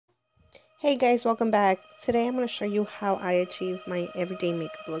Hey guys, welcome back. Today I'm going to show you how I achieve my everyday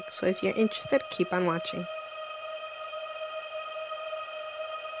makeup look. So if you're interested, keep on watching.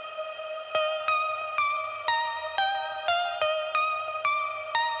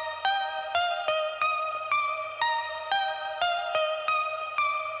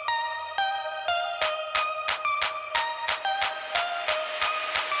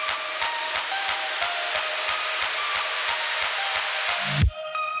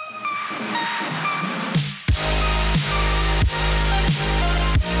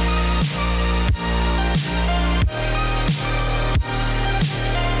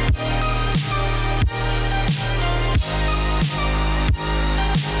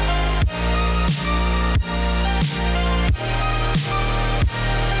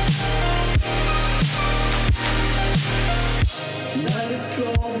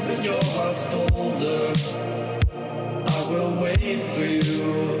 Cold, but your heart's colder. I will wait for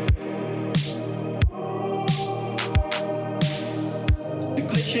you. The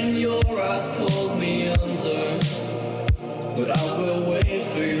glitch in your eyes pulled me under, but I will wait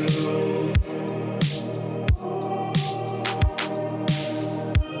for you.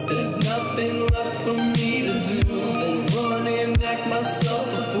 There's nothing left for me to do than run and act myself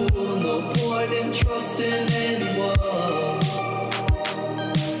a fool. No point in trusting anyone.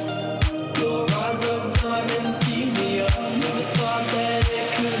 Your eyes of diamonds keep me up. Never thought that it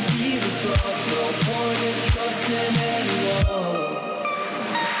could be this rough. No point in trusting anyone.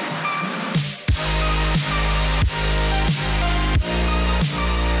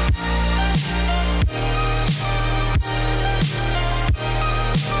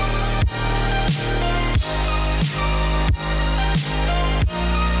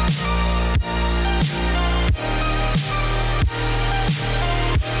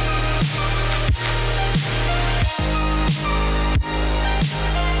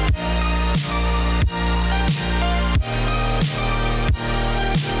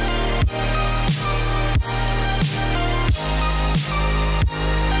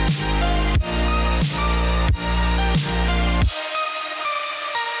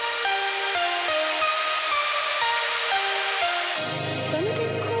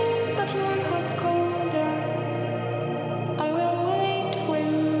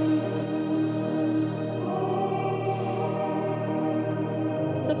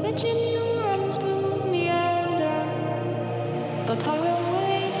 The bitch in your eyes pulled me under, but I will